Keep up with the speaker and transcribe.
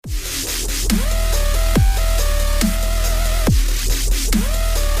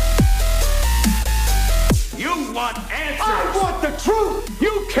truth.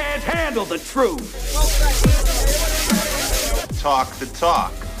 You can't handle the truth. Talk the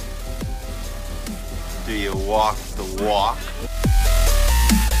talk. Do you walk the walk?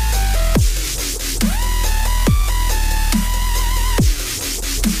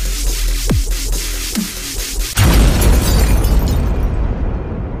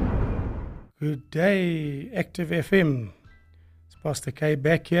 Good day, Active FM. It's Pastor K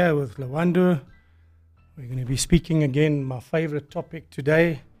back here with Lwando. We're going to be speaking again, my favorite topic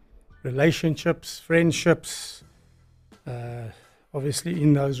today, relationships, friendships. Obviously,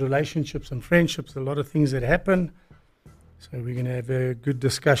 in those relationships and friendships, a lot of things that happen. So we're going to have a good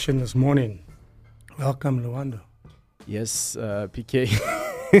discussion this morning. Welcome, Lwando. Yes, PK.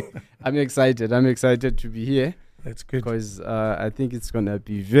 I'm excited to be here. That's good. Because I think it's going to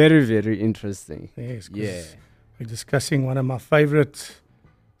be very, very interesting. Yes, yeah. We're discussing one of my favorite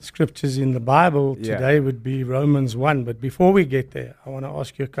scriptures in the Bible today would be Romans 1. But before we get there, I want to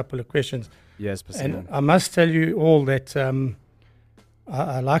ask you a couple of questions. Yes, Pastor. And I must tell you all that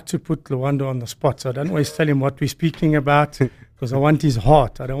I like to put Lwando on the spot. So I don't always tell him what we're speaking about because I want his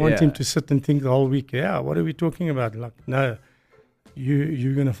heart. I don't want him to sit and think the whole week, what are we talking about? Like, no.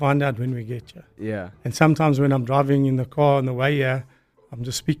 You're going to find out when we get here. Yeah. And sometimes when I'm driving in the car on the way here, I'm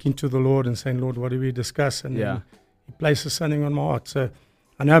just speaking to the Lord and saying, Lord, what do we discuss? And then He places something on my heart. So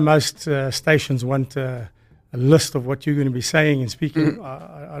I know most stations want a list of what you're going to be saying and speaking.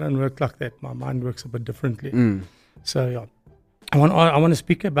 I don't work like that. My mind works a bit differently. So I want to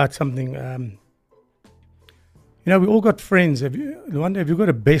speak about something. We all got friends. Lwando, have you got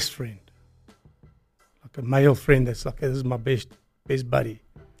a best friend? Like a male friend that's like, this is my best buddy?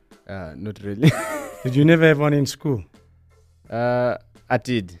 Not really. Did you never have one in school? I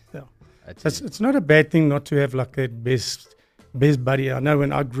did. Yeah. It's not a bad thing not to have like a best buddy. I know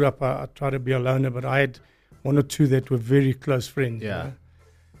when I grew up, I tried to be a loner, but I had one or two that were very close friends. Yeah.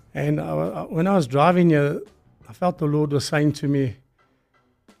 You know? And when I was driving here, I felt the Lord was saying to me,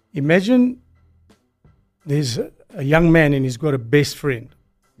 imagine there's a young man and he's got a best friend.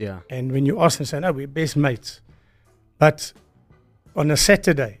 Yeah. And when you ask them, say, no, we're best mates. But on a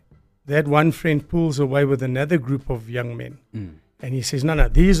Saturday, that one friend pulls away with another group of young men. And he says, no,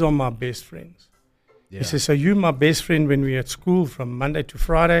 these are my best friends. Yeah. He says, so you're my best friend when we're at school from Monday to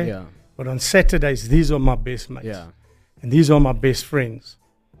Friday. But on Saturdays, these are my best mates. And these are my best friends.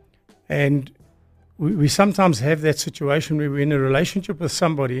 And we sometimes have that situation where we're in a relationship with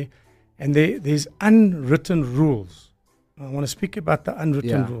somebody and there's unwritten rules. I want to speak about the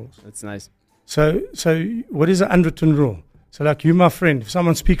unwritten rules. That's nice. So what is an unwritten rule? So like you, my friend, if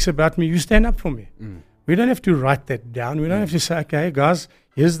someone speaks about me, you stand up for me. We don't have to write that down. We don't have to say, okay, guys,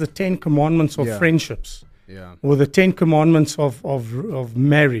 here's the 10 commandments of friendships. Or the 10 commandments of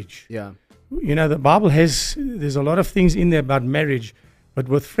marriage. The Bible there's a lot of things in there about marriage. But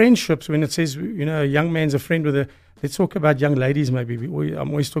with friendships, when it says, a young man's a friend let's talk about young ladies maybe. I'm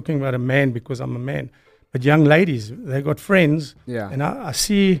always talking about a man because I'm a man. But young ladies, they got friends. And I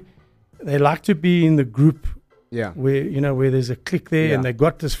see they like to be in the group where there's a clique there and they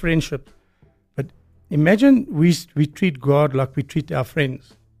got this friendship. But imagine we treat God like we treat our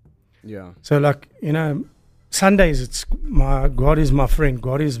friends. So like, Sundays it's God is my friend.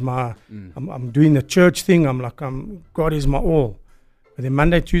 God is my, I'm doing the church thing. God is my all. But then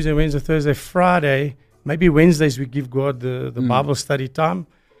Monday, Tuesday, Wednesday, Thursday, Friday, maybe Wednesdays we give God the Bible study time.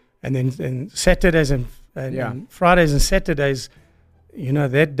 And then Saturdays and Fridays and Saturdays,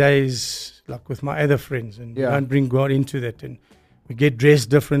 that day is like with my other friends, and we don't bring God into that, and we get dressed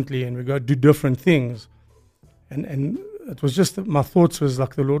differently, and we go do different things, and it was just my thoughts was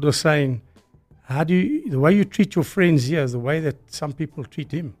like the Lord was saying, the way you treat your friends here is the way that some people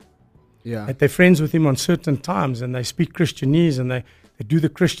treat Him. That they're friends with Him on certain times, and they speak Christianese, and they do the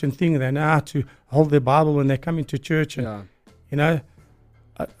Christian thing, and they know how to hold their Bible when they come into church, and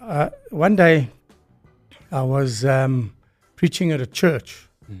one day I was preaching at a church.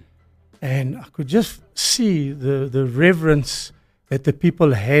 And I could just see the reverence that the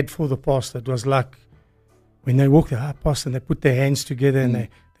people had for the pastor. It was like when they walk the pastor and they put their hands together and they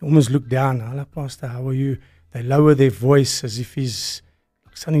almost look down. Hello, pastor, how are you? They lower their voice as if he's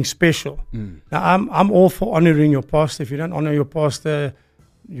something special. Now, I'm all for honoring your pastor. If you don't honor your pastor,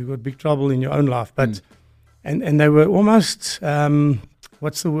 you've got big trouble in your own life. But and they were almost,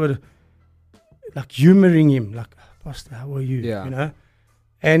 what's the word? Like humoring him. Like, pastor, how are you?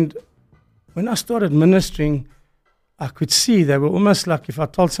 And when I started ministering, I could see they were almost like if I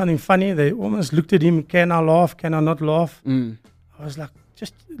told something funny, they almost looked at him, can I laugh, can I not laugh? I was like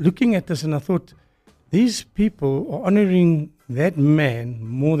just looking at this and I thought, these people are honoring that man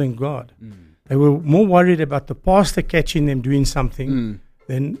more than God. They were more worried about the pastor catching them doing something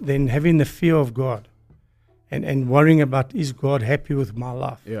than having the fear of God and worrying about, is God happy with my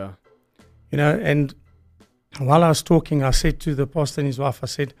life? Yeah. You know, and while I was talking, I said to the pastor and his wife, I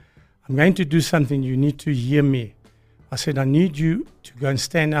said, I'm going to do something. You need to hear me. I said, I need you to go and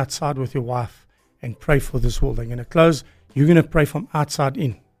stand outside with your wife and pray for this wall. They're going to close. You're going to pray from outside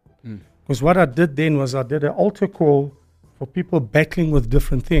in. Because what I did then was I did an altar call for people battling with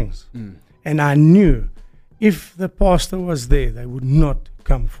different things. And I knew if the pastor was there, they would not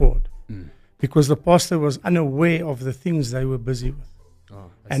come forward. Because the pastor was unaware of the things they were busy with.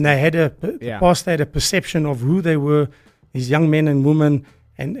 And they had the pastor had a perception of who they were, these young men and women,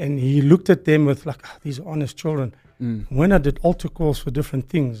 and he looked at them with like, these are honest children. When I did altar calls for different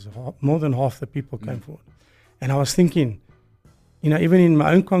things, more than half the people came forward. And I was thinking, you know, even in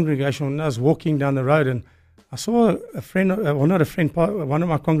my own congregation, when I was walking down the road and I saw a friend, well, not a friend, one of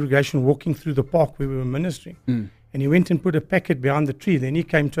my congregation walking through the park where we were ministering. And he went and put a packet behind the tree. Then he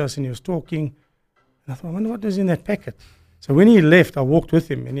came to us and he was talking. And I thought, I wonder what was in that packet. So when he left, I walked with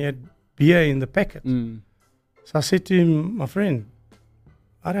him and he had beer in the packet. So I said to him, my friend,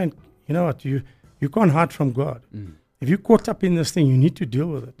 you know what, you can't hide from God. If you're caught up in this thing, you need to deal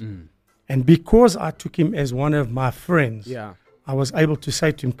with it. And because I took him as one of my friends, I was able to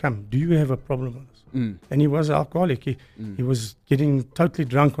say to him, come, do you have a problem with this? And he was an alcoholic. He was getting totally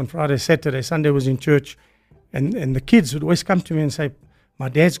drunk on Friday, Saturday, Sunday was in church. And the kids would always come to me and say, my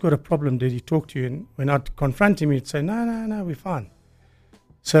dad's got a problem. Did he talk to you? And when I'd confront him, he'd say, no, we're fine.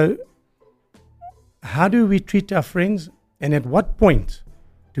 So how do we treat our friends? And at what point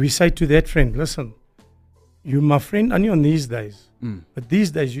do we say to that friend, listen, you're my friend only on these days. But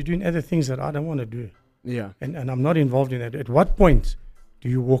these days you're doing other things that I don't want to do. And I'm not involved in that. At what point do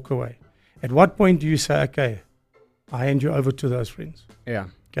you walk away? At what point do you say, okay, I hand you over to those friends?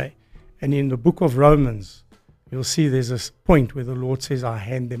 Okay. And in the book of Romans, you'll see there's this point where the Lord says, I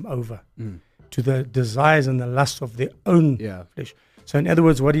hand them over to the desires and the lusts of their own flesh. So in other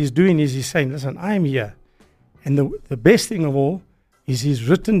words, what he's doing is he's saying, listen, I am here. And the best thing of all is he's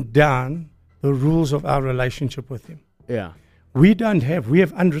written down the rules of our relationship with him. We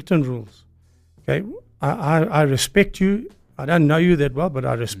have unwritten rules. Okay. I respect you. I don't know you that well, but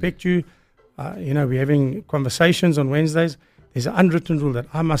I respect you. You know, we're having conversations on Wednesdays. There's an unwritten rule that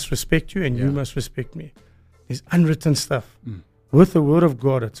I must respect you and you must respect me. There's unwritten stuff. With the word of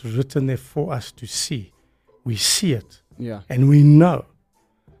God, it's written there for us to see. We see it. And we know.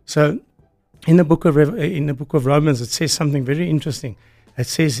 So in the book of Romans, it says something very interesting. It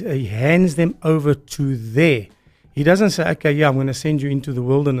says he hands them over to there. He doesn't say, okay, I'm going to send you into the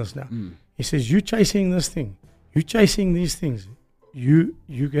wilderness now. He says, you're chasing this thing. You're chasing these things. You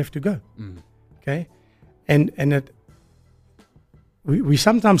have to go. Okay? And we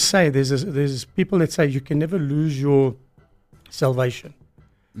sometimes say, there's people that say you can never lose your salvation.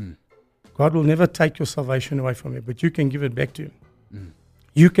 God will never take your salvation away from you, but you can give it back to him.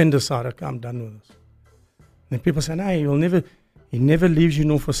 You can decide, okay, I'm done with this. And people say, no, he never leaves you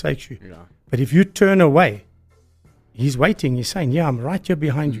nor forsakes you. But if you turn away, he's waiting. He's saying, I'm right here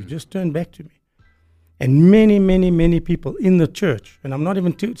behind you. Just turn back to me. And many, many, many people in the church, and I'm not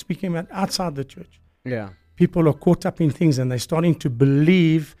even speaking about outside the church. People are caught up in things and they're starting to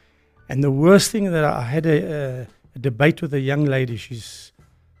believe. And the worst thing that I had a debate with a young lady. She's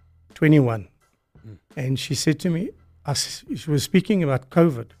 21. And she said to me, she was speaking about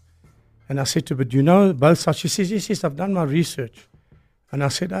COVID. And I said to her, but you know both sides? She says, yes, I've done my research. And I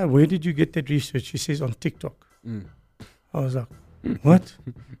said, where did you get that research? She says, on TikTok. I was like, what?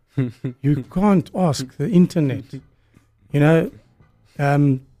 You can't ask the internet. You know,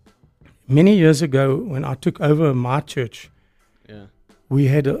 many years ago when I took over my church, we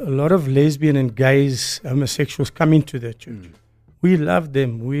had a lot of lesbian and gays, homosexuals come into that church. We loved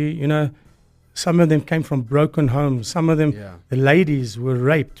them. Some of them came from broken homes. Some of them, the ladies were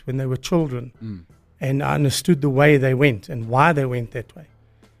raped when they were children. And I understood the way they went and why they went that way.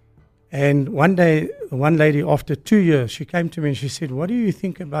 And one day, one lady, after 2 years, she came to me and she said, what do you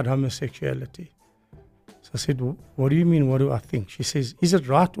think about homosexuality? So I said, what do you mean, what do I think? She says, is it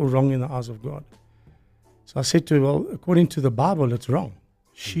right or wrong in the eyes of God? So I said to her, well, according to the Bible, it's wrong.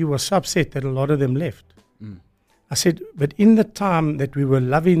 She was so upset that a lot of them left. I said, but in the time that we were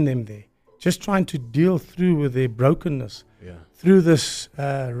loving them there, just trying to deal through with their brokenness, through this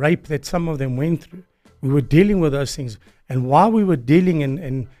rape that some of them went through, we were dealing with those things. And while we were dealing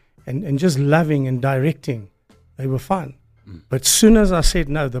and just loving and directing, they were fine. But as soon as I said,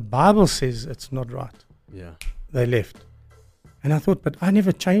 no, the Bible says it's not right, they left. And I thought, but I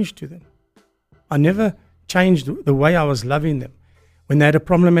never changed to them. I never changed the way I was loving them. When they had a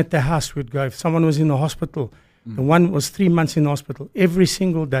problem at their house, we'd go. If someone was in the hospital, the one was 3 months in the hospital, every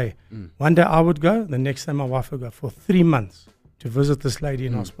single day. One day I would go, the next day my wife would go for 3 months to visit this lady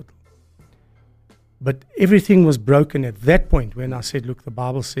in hospital. But everything was broken at that point when I said, look, the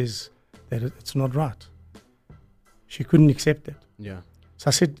Bible says that it's not right. She couldn't accept it. Yeah. So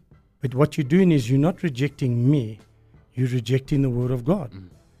I said, but what you're doing is you're not rejecting me, you're rejecting the Word of God.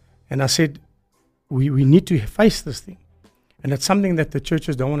 And I said, we need to face this thing. And it's something that the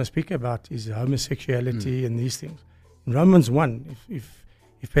churches don't want to speak about is homosexuality and these things. In Romans 1,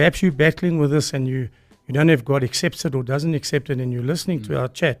 if perhaps you're battling with this and you don't know if God accepts it or doesn't accept it and you're listening to our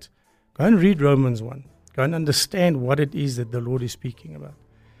chat, go and read Romans 1. Go and understand what it is that the Lord is speaking about.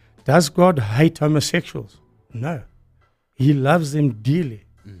 Does God hate homosexuals? No. He loves them dearly.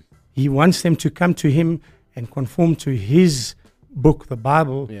 He wants them to come to Him and conform to His book, the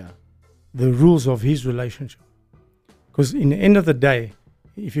Bible, the rules of His relationship. Because in the end of the day,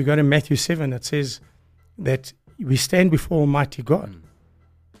 if you go to Matthew 7, it says that we stand before Almighty God.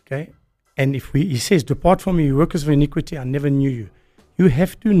 Okay? And He says, depart from me, you workers of iniquity, I never knew you. You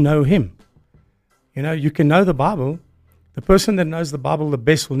have to know Him. You know, you can know the Bible. The person that knows the Bible the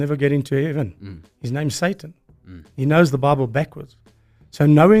best will never get into heaven. His name's Satan. He knows the Bible backwards. So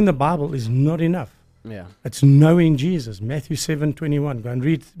knowing the Bible is not enough. Yeah. It's knowing Jesus. Matthew 7:21. Go and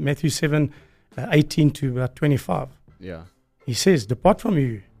read Matthew 7:18 to about 25. Yeah. He says, depart from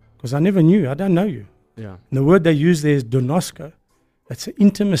you, because I never knew you. I don't know you. Yeah. And the word they use there is donosko. That's an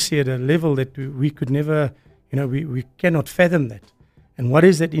intimacy at a level that we could never, we cannot fathom that. And what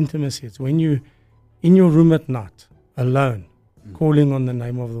is that intimacy? It's when you in your room at night, alone, calling on the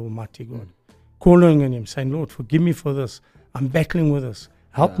name of the Almighty God, calling on Him, saying, Lord, forgive me for this. I'm battling with this.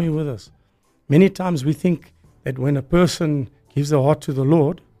 Help me with this. Many times we think that when a person gives their heart to the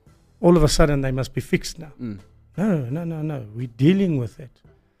Lord, all of a sudden they must be fixed now. No. We're dealing with it.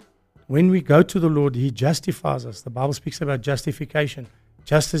 When we go to the Lord, He justifies us. The Bible speaks about justification,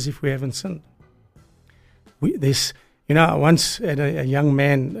 just as if we haven't sinned. I once had a young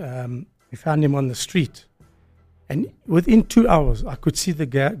man, we found him on the street, and within 2 hours, I could see the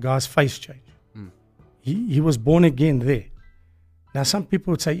guy's face change. He was born again there. Now, some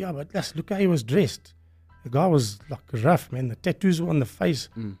people would say, yeah, but look how he was dressed. The guy was like rough, man. The tattoos were on the face.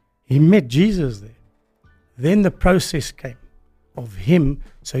 He met Jesus there. Then the process came of him.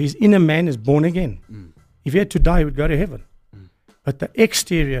 So his inner man is born again. If he had to die, he would go to heaven. But the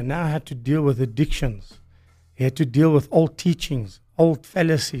exterior now had to deal with addictions. He had to deal with old teachings, old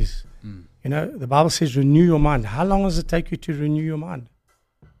fallacies. The Bible says renew your mind. How long does it take you to renew your mind?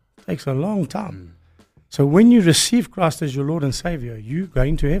 It takes a long time. So when you receive Christ as your Lord and Savior, you go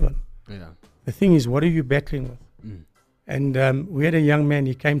into heaven. Yeah. The thing is, what are you battling with? And we had a young man,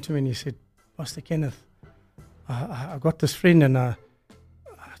 he came to me and he said, Pastor Kenneth, I got this friend and I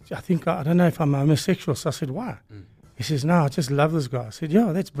think, I don't know if I'm homosexual. So I said, why? He says, no, I just love this guy. I said,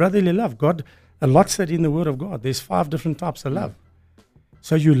 yeah, that's brotherly love. God allots that in the Word of God. There's 5 different types of love.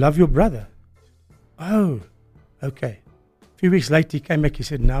 So you love your brother. Oh, okay. A few weeks later, he came back. He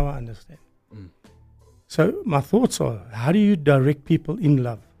said, now I understand. So my thoughts are, how do you direct people in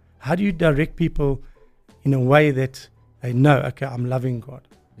love? How do you direct people in a way that they know, okay, I'm loving God?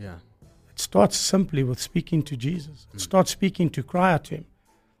 Yeah. It starts simply with speaking to Jesus. It starts speaking to cry out to Him.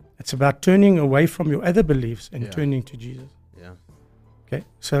 It's about turning away from your other beliefs and turning to Jesus. Yeah. Okay,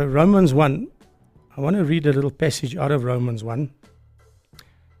 so Romans 1, I want to read a little passage out of Romans 1.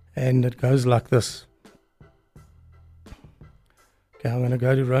 And it goes like this. Okay, I'm going to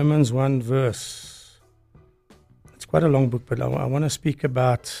go to Romans 1 verse. It's quite a long book, but I want to speak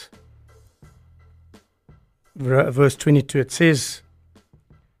about verse 22. It says,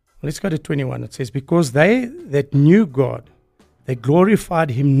 let's go to 21. It says, because they that knew God, they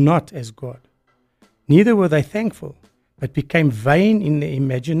glorified Him not as God. Neither were they thankful, but became vain in their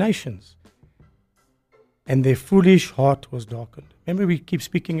imaginations. And their foolish heart was darkened. Remember, we keep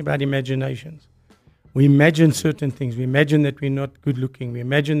speaking about imaginations. We imagine certain things. We imagine that we're not good looking. We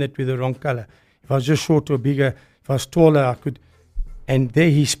imagine that we're the wrong color. If I was just short or bigger, if I was taller, I could. And there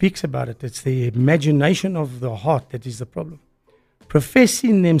he speaks about it. It's the imagination of the heart that is the problem.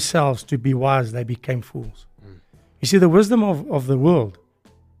 Professing themselves to be wise, they became fools. You see, the wisdom of the world,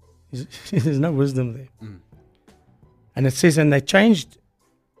 there's no wisdom there. And it says, and they changed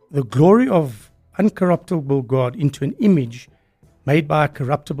the glory of uncorruptible God into an image made by a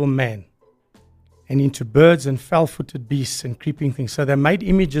corruptible man, and into birds and foul-footed beasts and creeping things. So they made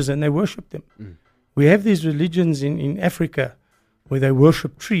images and they worshipped them. We have these religions in Africa where they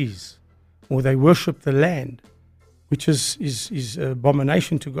worship trees or they worship the land, which is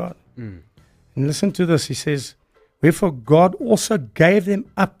abomination to God. And listen to this. He says, Wherefore God also gave them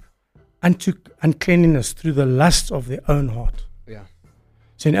up unto uncleanness through the lusts of their own heart. Yeah.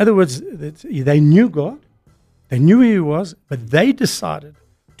 So in other words, they knew God, they knew who He was, but they decided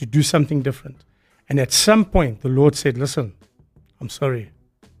to do something different. And at some point, the Lord said, listen, I'm sorry,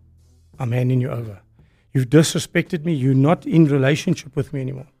 I'm handing you over. You've disrespected me, you're not in relationship with me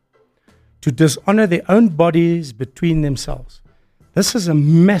anymore. To dishonor their own bodies between themselves. This is a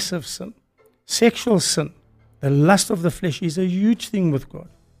massive sin. Sexual sin, the lust of the flesh, is a huge thing with God.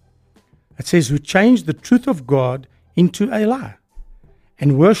 It says, who changed the truth of God into a lie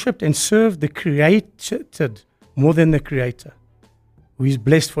and worshipped and served the created more than the Creator, who is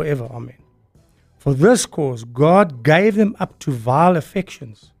blessed forever. Amen. For this cause, God gave them up to vile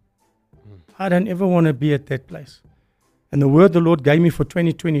affections. I don't ever want to be at that place. And the word the Lord gave me for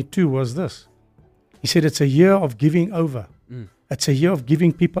 2022 was this. He said it's a year of giving over. It's a year of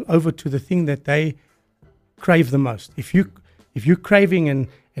giving people over to the thing that they crave the most. If you're craving and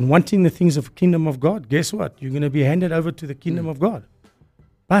wanting the things of the kingdom of God, guess what? You're going to be handed over to the kingdom of God.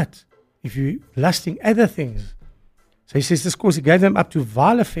 But if you're lusting other things, so he says this cause he gave them up to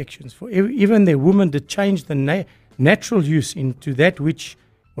vile affections, for even their woman did change the natural use into that which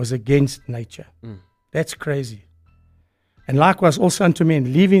was against nature. That's crazy. And likewise also unto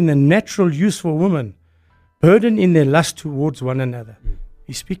men, leaving the natural use for women, burdened in their lust towards one another.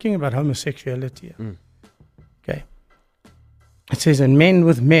 He's speaking about homosexuality. Okay. It says, and men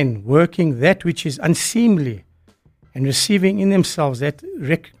with men, working that which is unseemly, and receiving in themselves that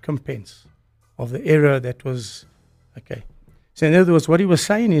recompense of the error that was. Okay. So in other words, what he was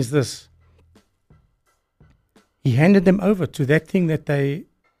saying is this. He handed them over to that thing that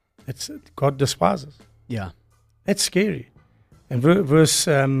God despises. Yeah. That's scary. And verse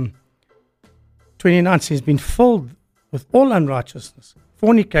 29 says, been filled with all unrighteousness,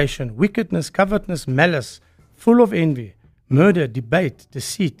 fornication, wickedness, covetousness, malice, full of envy, murder, debate,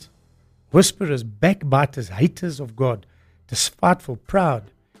 deceit, whisperers, backbiters, haters of God, despiteful,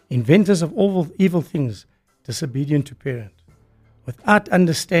 proud, inventors of all evil things, disobedient to parent, without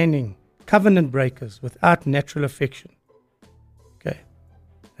understanding, covenant breakers, without natural affection. Okay.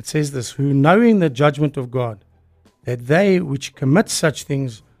 It says this, who knowing the judgment of God, that they which commit such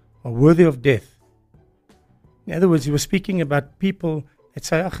things are worthy of death. In other words, he was speaking about people that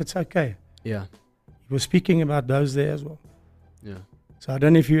say, it's okay. Yeah. He was speaking about those there as well. Yeah. So I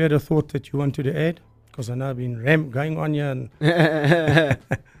don't know if you had a thought that you wanted to add, because I know I've been going on here.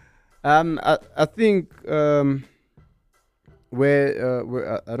 And I think where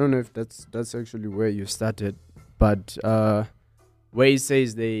I don't know if that's actually where you started, but where he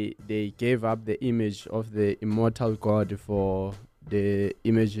says they gave up the image of the immortal God for the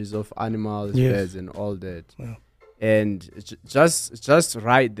images of animals, birds, and all that. Yeah. And just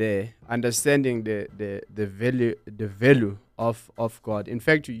right there, understanding the value of God. In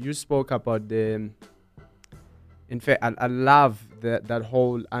fact, you spoke about the. In fact, I love that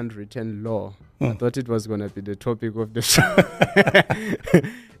whole unwritten law. I thought it was gonna be the topic of the show.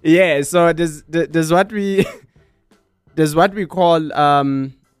 Yeah. So there's what we call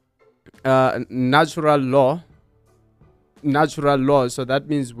natural law. Natural law. So that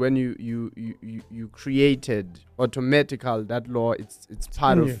means when you created automatical that law, it's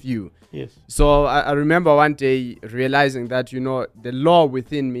part of you. Yes. So I remember one day realizing that the law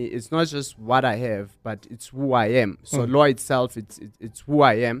within me is not just what I have, but it's who I am. So law itself, it's who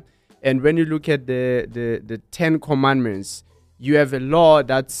I am. And when you look at the 10 Commandments, you have a law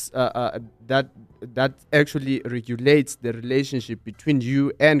that's that actually regulates the relationship between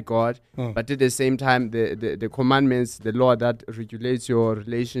you and God, but at the same time, the commandments, the law that regulates your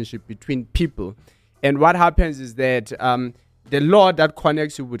relationship between people. And what happens is that the law that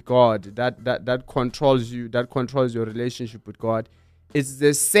connects you with God, that controls you, that controls your relationship with God, is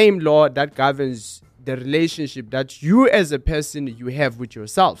the same law that governs the relationship that you as a person you have with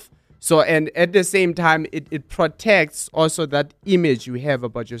yourself. So, and at the same time, it protects also that image you have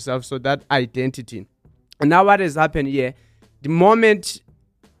about yourself, so that identity. And now what has happened here, the moment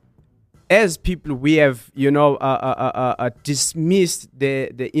as people we have, dismissed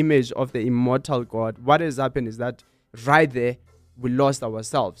the image of the immortal God, what has happened is that right there, we lost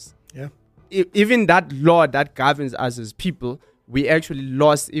ourselves. Yeah. Even that law that governs us as people, we actually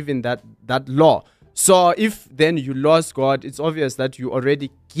lost even that law. So if then you lost God, it's obvious that you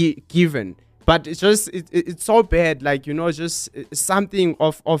already given. But it's just, it's so bad, just something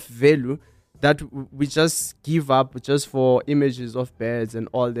of value that we just give up just for images of birds and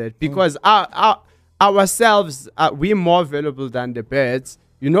all that. Because ourselves, we're more valuable than the birds.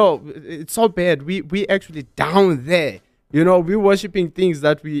 It's so bad. We actually down there You know, we're worshiping things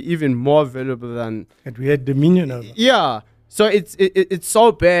that we even more valuable than. That we had dominion over. Yeah. So it's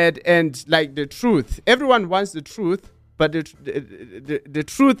so bad, and like the truth, everyone wants the truth, but the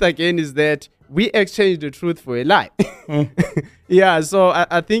truth again is that we exchange the truth for a lie. Yeah. So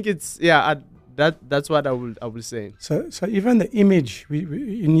I think it's that's what I will say. So even the image, we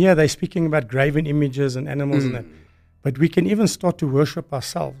in here they're speaking about graven images and animals and that. But we can even start to worship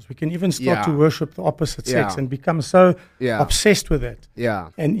ourselves. We can even start to worship the opposite sex and become so obsessed with it.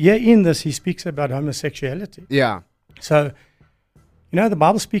 Yeah. And here in this, he speaks about homosexuality. Yeah. So, you know, the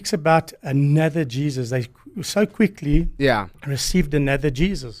Bible speaks about another Jesus. They so quickly received another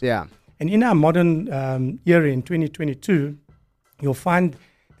Jesus. Yeah. And in our modern era in 2022, you'll find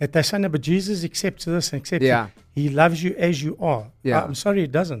that they say, no, but Jesus accepts this and accepts it. He loves you as you are. Yeah. I'm sorry,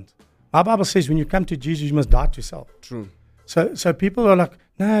 it doesn't. My Bible says when you come to Jesus, you must die to self. True. So people are like,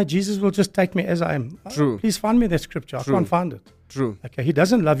 no, Jesus will just take me as I am. True. Please find me that scripture. I can't find it. True. Okay, he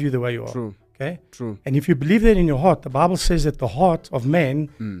doesn't love you the way you are. True. Okay? True. And if you believe that in your heart, the Bible says that the heart of man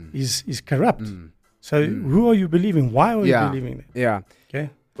is corrupt. So who are you believing? Why are you believing that? Yeah. Okay?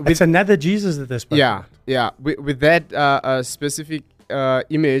 It's another Jesus that they're speaking about. Yeah. With that specific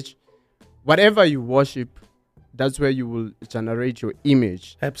image, whatever you worship, that's where you will generate your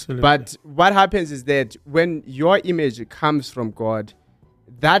image. Absolutely. But what happens is that when your image comes from God,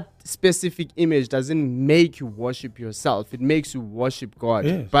 that specific image doesn't make you worship yourself. It makes you worship God.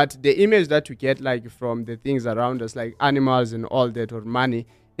 Yes. But the image that we get like from the things around us, like animals and all that, or money,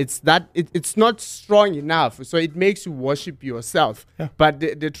 it's not strong enough. So it makes you worship yourself. Yeah. But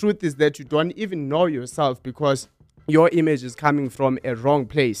the truth is that you don't even know yourself because your image is coming from a wrong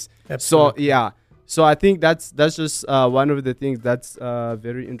place. Absolutely. So I think that's just one of the things that's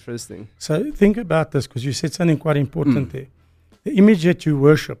very interesting. So think about this, because you said something quite important there. The image that you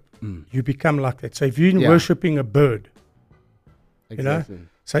worship, you become like that. So if you're worshipping a bird, Exactly. you know,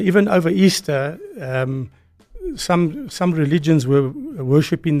 so even over Easter, some religions were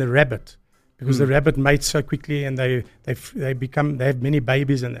worshipping the rabbit because the rabbit mates so quickly and they have many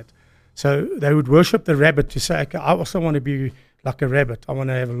babies in it. So they would worship the rabbit to say, okay, I also want to be like a rabbit. I want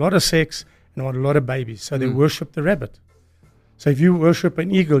to have a lot of sex and I want a lot of babies. So they worship the rabbit. So if you worship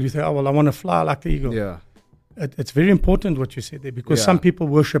an eagle, you say, oh, well, I want to fly like the eagle. Yeah. It's very important what you said there, because some people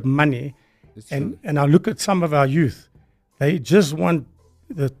worship money. And I look at some of our youth. They just want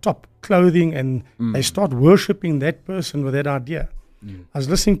the top clothing and they start worshiping that person with that idea. I was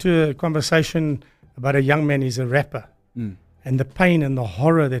listening to a conversation about a young man. He's a rapper. And the pain and the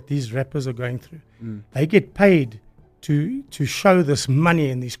horror that these rappers are going through. They get paid to show this money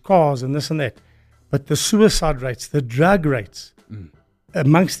and these cars and this and that. But the suicide rates, the drug rates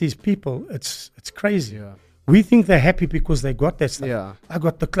amongst these people, it's crazy. Yeah. We think they're happy because they got that stuff. Yeah. I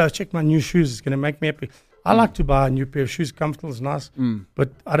got the clothes, check my new shoes, it's going to make me happy. I like to buy a new pair of shoes, comfortable, it's nice,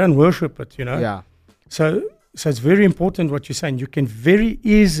 but I don't worship it, you know. Yeah. So it's very important what you're saying. You can very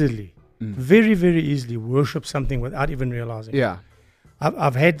easily, very, very easily worship something without even realizing. Yeah.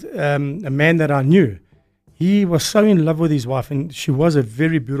 I've had a man that I knew. He was so in love with his wife, and she was a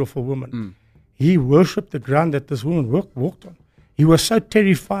very beautiful woman. He worshipped the ground that this woman walked on. He was so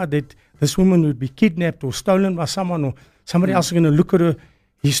terrified that this woman would be kidnapped or stolen by someone, or somebody else is going to look at her.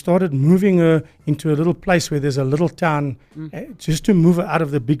 He started moving her into a little place where there's a little town, just to move her out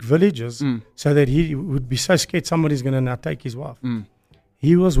of the big villages, so that he would be so scared somebody's going to now take his wife.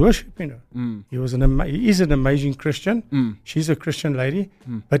 He was worshiping her. He is an amazing Christian. She's a Christian lady.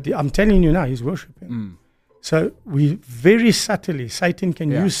 But I'm telling you now, he's worshiping. So we very subtly, Satan can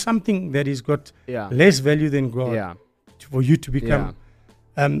use something that has got less value than God for you to become.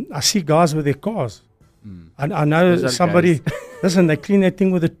 I see guys with their cars. I know Those are somebody, guys. listen, they clean that thing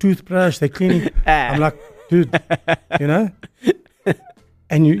with a toothbrush. They clean it. I'm like, dude, you know?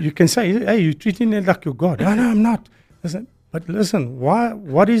 And you can say, hey, you're treating it like your God. No, I'm not. But listen,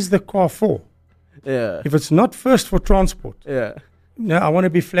 what is the car for? Yeah. If it's not first for transport, Yeah. no, I want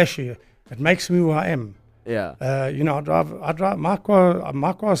to be flashy. It makes me who I am. Yeah. You know, I drive my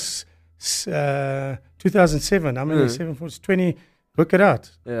car's 2007. I'm in the 720. Work it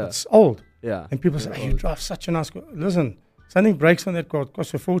out. Yeah. It's old. Yeah. And people say, Very hey, you old. drive such a nice car. Listen, something breaks on that car, it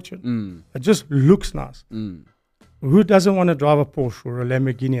costs a fortune. It just looks nice. Who doesn't want to drive a Porsche or a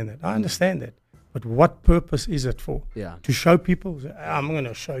Lamborghini and that? I understand that. But what purpose is it for? Yeah. To show people, I'm going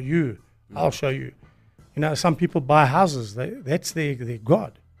to show you. I'll show you. You know, some people buy houses. That's their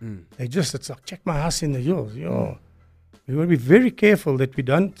God. They just, it's like, check my house in the hills. Yo. We want to be very careful that we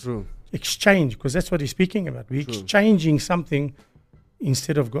don't True. exchange, because that's what he's speaking about. We're exchanging something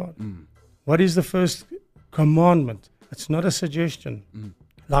instead of God. What is the first commandment? It's not a suggestion.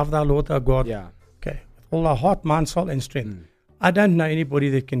 Love thy Lord thy God. Yeah. Okay. With all our heart, mind, soul, and strength. I don't know anybody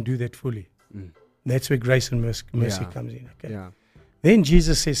that can do that fully. That's where grace and mercy comes in. Okay. Yeah. Then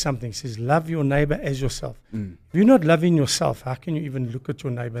Jesus says something. He says, love your neighbor as yourself. If you're not loving yourself, how can you even look at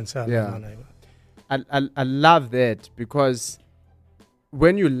your neighbor and say, I love my neighbor? I love that, because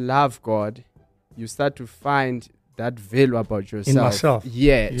when you love God, you start to find that value about yourself. In myself.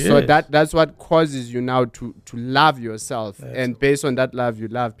 Yeah. Yes. So that's what causes you now to love yourself. That's and based on that love, you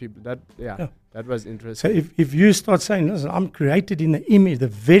love people. That was interesting. So if you start saying, listen, I'm created in the image, the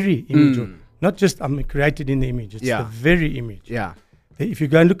very image of, not just I'm created in the image, it's the very image. Yeah. If you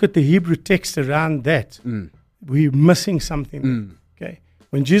go and look at the Hebrew text around that, we're missing something there. Okay.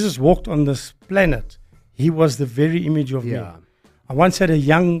 When Jesus walked on this planet, he was the very image of me. I once had a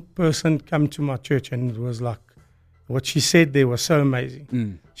young person come to my church, and it was like, what she said there was so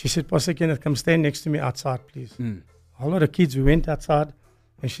amazing. She said, Pastor Kenneth, come stand next to me outside, please. A whole lot of kids, we went outside,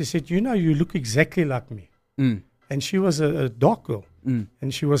 and she said, you know, you look exactly like me. And she was a dark girl.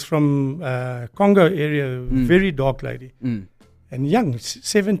 And she was from Congo area, very dark lady. And young,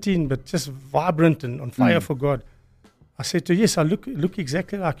 17, but just vibrant and on fire for God. I said to her, yes, I look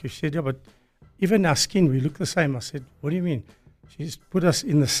exactly like you. She said, yeah, but even our skin, we look the same. I said, what do you mean? She's put us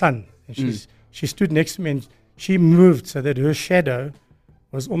in the sun. And she stood next to me, and she moved so that her shadow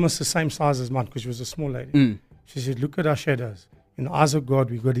was almost the same size as mine, because she was a small lady. She said, look at our shadows. In the eyes of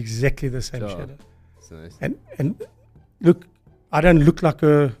God, we got exactly the same shadow. Nice. And look, I don't look like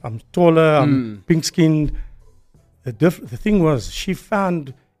her. I'm taller. I'm pink-skinned. The thing was, she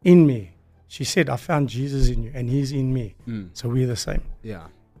found in me. She said, I found Jesus in you, and he's in me. So we're the same. Yeah.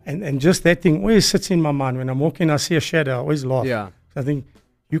 And just that thing always sits in my mind. When I'm walking, I see a shadow, I always laugh. Yeah. So I think,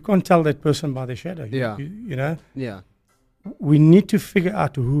 you can't tell that person by the shadow. You know? Yeah. We need to figure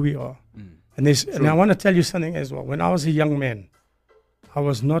out who we are. And I want to tell you something as well. When I was a young man, I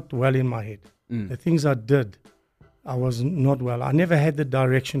was not well in my head. The things I did, I was not well. I never had the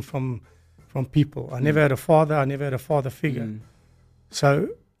direction from people. I never had a father. I never had a father figure. So,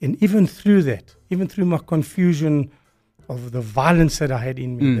 and even through that, even through my confusion of the violence that I had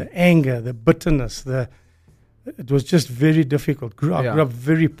in me, the anger, the bitterness, it was just very difficult. I grew up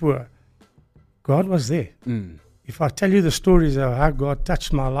very poor. God was there. If I tell you the stories of how God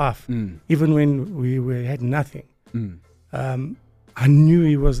touched my life, even when we had nothing, I knew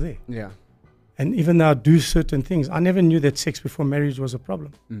he was there. Yeah. And even though I do certain things, I never knew that sex before marriage was a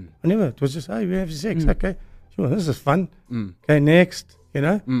problem. I never. It was just, hey, we have sex. Okay. Sure, this is fun. Okay, next, you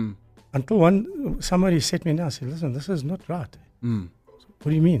know. Until somebody said me now, I said, listen, this is not right. So, what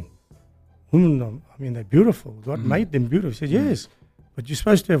do you mean? Women, I mean, they're beautiful. God made them beautiful. He said, yes, but you're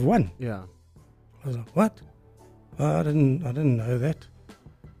supposed to have one. Yeah. I was like, what? I didn't know that.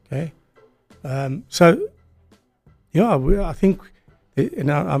 Okay. So, yeah, I think,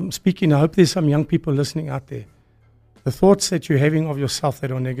 and I'm speaking, I hope there's some young people listening out there. The thoughts that you're having of yourself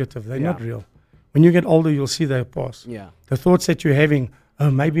that are negative, they're not real. When you get older, you'll see they pass. Yeah. The thoughts that you're having,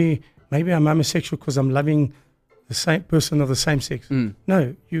 oh, maybe I'm homosexual because I'm loving the same person of the same sex.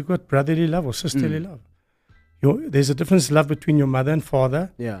 No, you've got brotherly love or sisterly love. There's a difference in love between your mother and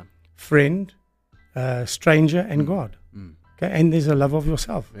father, friend, stranger, and God. Okay, and there's a love of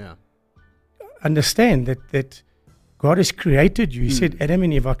yourself. Yeah. Understand that God has created you. He said, Adam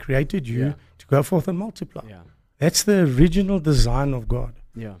and Eve, I created you to go forth and multiply. Yeah. That's the original design of God.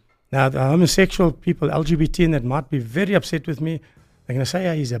 Yeah. Now, the homosexual people, LGBT, and that might be very upset with me. They're going to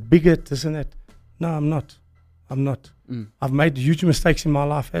say, he's a bigot, this and that. No, I'm not. I've made huge mistakes in my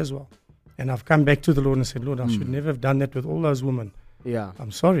life as well. And I've come back to the Lord and said, Lord, I should never have done that with all those women. Yeah.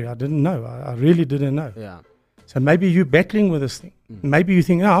 I'm sorry, I didn't know. I really didn't know. Yeah. So maybe you're battling with this thing. Maybe you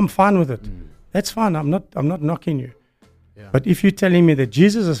think, no, I'm fine with it. That's fine. I'm not knocking you. Yeah. But if you're telling me that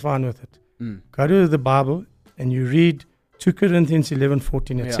Jesus is fine with it, go to the Bible and you read 2 Corinthians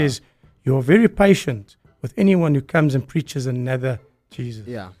 11:14. It says, you're very patient with anyone who comes and preaches another Jesus.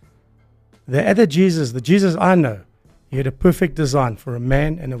 Yeah. The other Jesus, the Jesus I know, he had a perfect design for a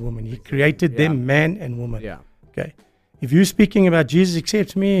man and a woman. He created them man and woman. Yeah. Okay. If you're speaking about Jesus,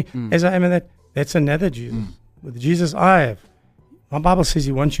 accept me as I am, and that's another Jesus. With the Jesus I have, my Bible says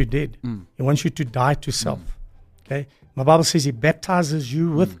he wants you dead. He wants you to die to self. Okay. My Bible says he baptizes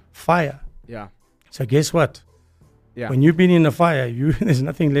you with fire. Yeah. So guess what? Yeah. When you've been in the fire, there's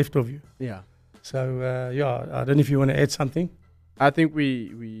nothing left of you. Yeah. So I don't know if you want to add something. I think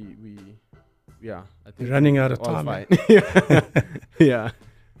I think we're running out of time. Yeah.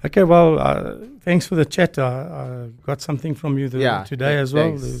 Okay, well, thanks for the chat. I got something from you today as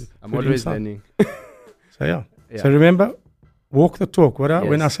well. I'm always learning. So So remember, walk the talk.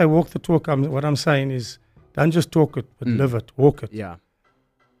 When I say walk the talk, what I'm saying is, don't just talk it, but live it, walk it. Yeah.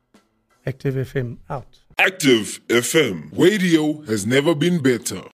 Active FM out. Active FM. Radio has never been better.